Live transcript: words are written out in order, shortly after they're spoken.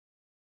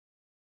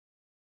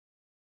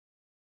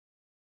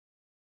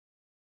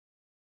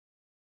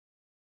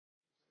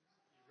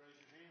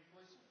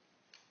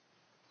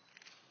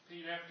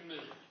Repeat after me.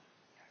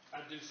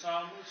 I do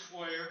solemnly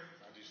swear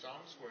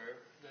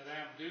that I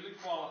am duly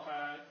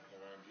qualified,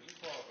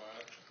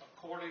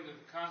 according to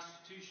the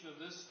Constitution of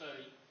this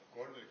state, to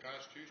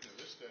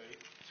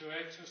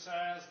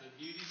exercise the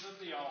duties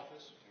of the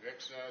office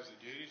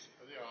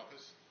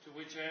to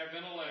which I have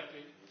been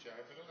elected,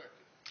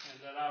 and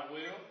that I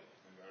will,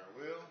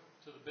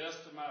 to the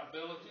best of my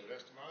ability,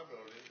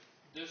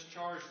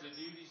 discharge the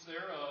duties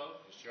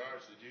thereof,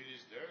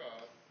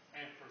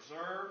 and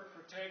preserve,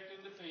 protect,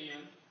 and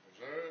defend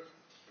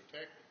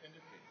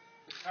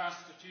the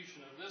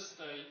Constitution of this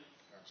state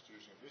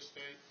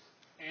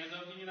and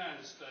of the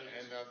United States.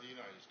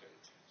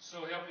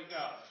 So help me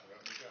God.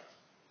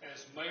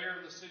 As Mayor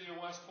of the City of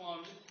West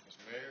Columbia,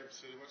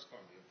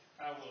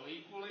 I will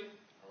equally,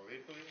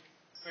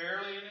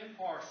 fairly, and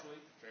impartially,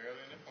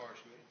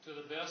 to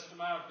the best of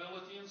my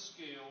ability and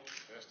skill,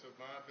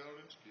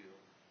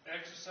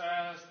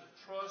 exercise the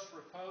trust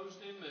reposed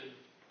in me,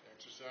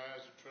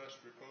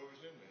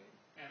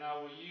 and I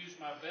will use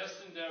my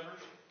best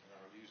endeavors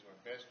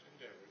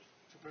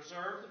to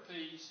preserve the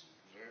peace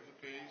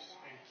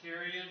and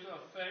carry into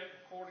effect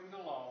according to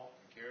law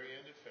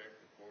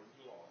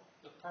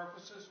the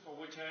purposes for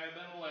which I have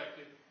been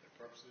elected.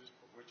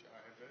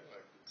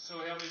 So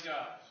help me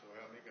God.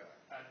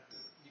 I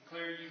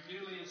declare you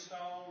duly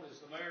installed as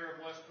the Mayor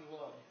of West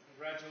Columbia.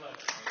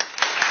 Congratulations.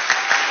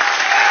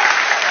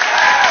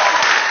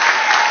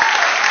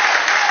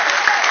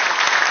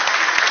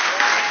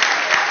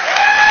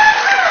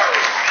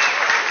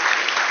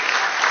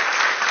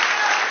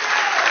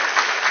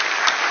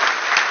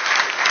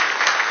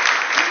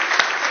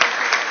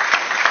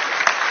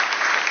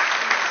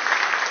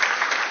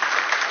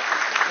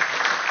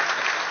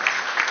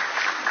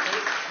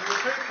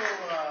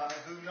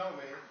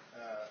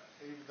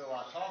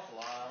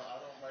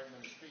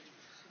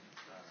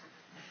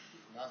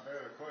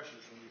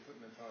 When you put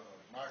them in front of a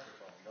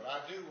microphone. But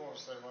I do want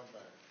to say one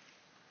thing.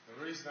 The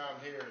reason I'm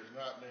here is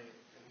not me.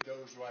 It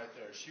goes right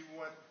there. She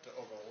went to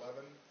over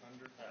 1,100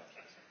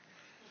 houses.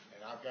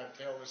 And I've got to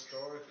tell this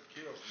story if it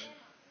kills me.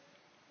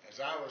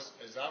 As I was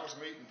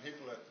meeting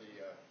people at the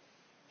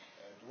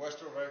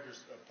Westover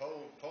Acres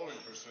polling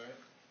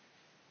precinct,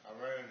 I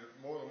ran into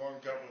more than one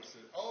couple that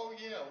said, "Oh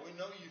yeah, we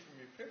know you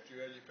from your picture.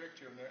 You had your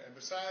picture in there. And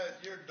besides,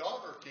 your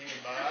daughter came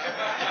by.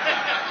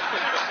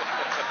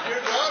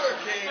 Your daughter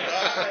came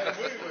by, and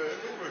we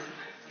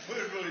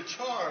were really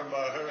charmed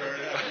by her."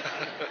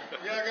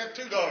 Yeah, I got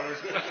 2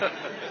 daughters.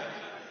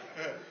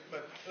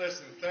 But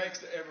listen, thanks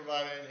to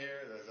everybody in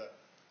here.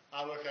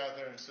 I look out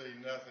there and see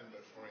nothing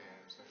but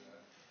friends. And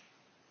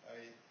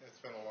it's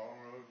been a long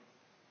road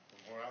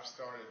from where I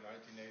started in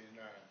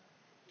 1989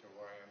 to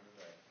where I am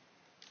today.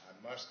 I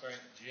must thank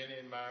Jenny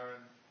and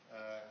Myron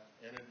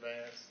in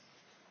advance.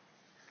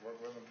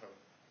 Worked with them for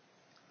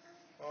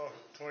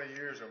 20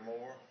 years or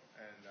more,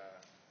 and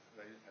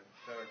they have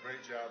done a great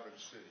job in the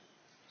city.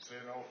 See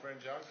an old friend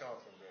John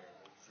Coughlin there,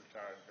 who's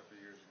retired a couple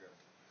of years ago.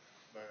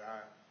 But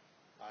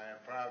I am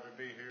proud to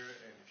be here,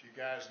 and if you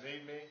guys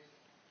need me,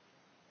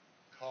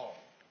 call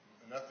me.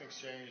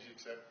 Nothing's changed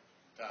except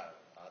title.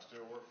 I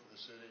still work for the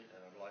city, and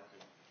I'd like to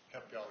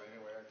help y'all any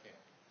way I can.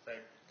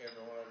 Thank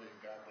everyone